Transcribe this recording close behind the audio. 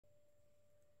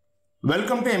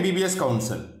Welcome to MBBS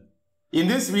Counsel. In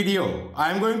this video, I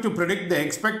am going to predict the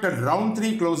expected round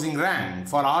 3 closing rank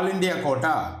for All India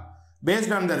Quota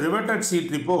based on the Reverted seat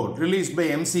report released by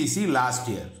MCC last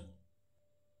year.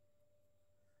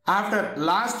 After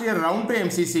last year round 2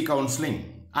 MCC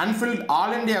counselling, unfilled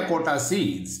All India Quota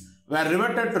seats were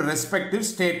reverted to respective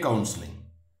state counselling.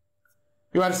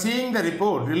 You are seeing the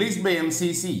report released by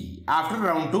MCC after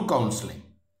round 2 counselling.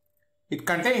 It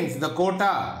contains the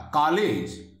quota, college,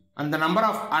 and the number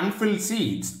of unfilled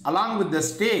seats along with the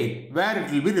state where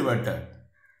it will be reverted.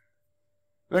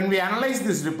 When we analyzed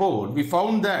this report, we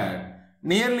found that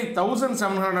nearly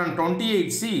 1,728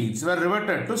 seats were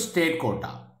reverted to state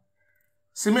quota.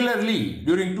 Similarly,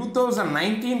 during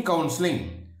 2019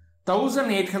 counselling,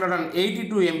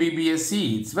 1,882 MBBS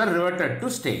seats were reverted to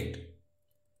state.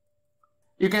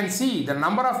 You can see the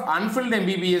number of unfilled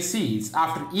MBBS seats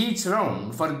after each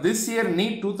round for this year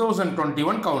NEET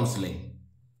 2021 counselling.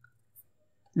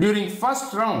 During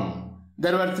first round,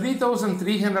 there were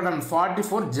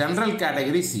 3,344 general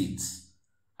category seats,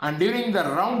 and during the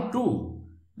round 2,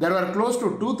 there were close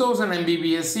to 2,000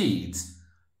 MBBS seats.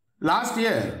 Last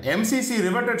year, MCC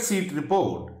reverted seat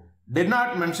report did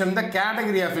not mention the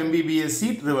category of MBBS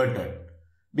seat reverted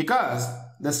because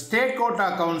the state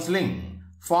quota counselling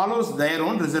follows their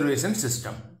own reservation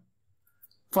system.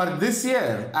 For this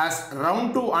year, as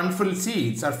round 2 unfilled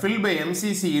seats are filled by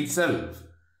MCC itself,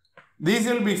 these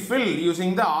will be filled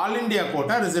using the All India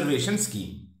Quota reservation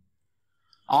scheme.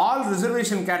 All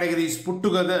reservation categories put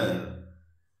together,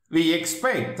 we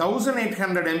expect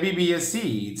 1,800 MBBS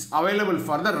seats available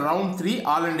for the round 3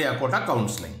 All India Quota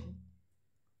counselling.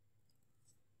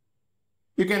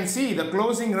 You can see the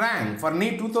closing rank for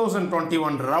NEET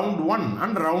 2021 round 1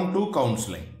 and round 2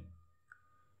 counselling.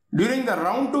 During the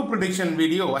round 2 prediction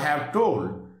video, I have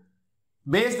told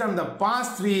based on the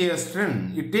past 3 years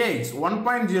trend, it takes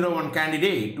 1.01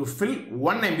 candidate to fill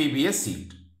 1 MBBS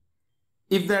seat.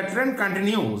 If the trend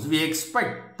continues, we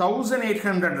expect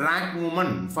 1,800 rank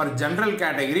movement for general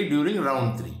category during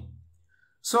round 3.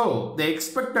 So, the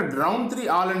expected round 3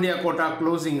 All India Quota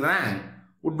closing rank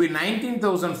would be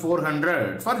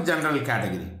 19,400 for general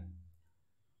category.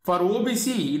 For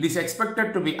OBC, it is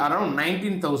expected to be around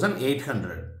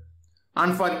 19,800.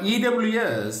 And for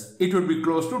EWS, it would be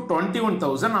close to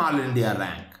 21,000 All India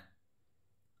rank.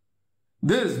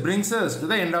 This brings us to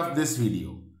the end of this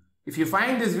video. If you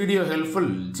find this video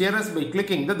helpful, cheer us by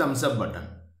clicking the thumbs up button.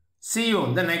 See you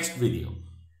in the next video.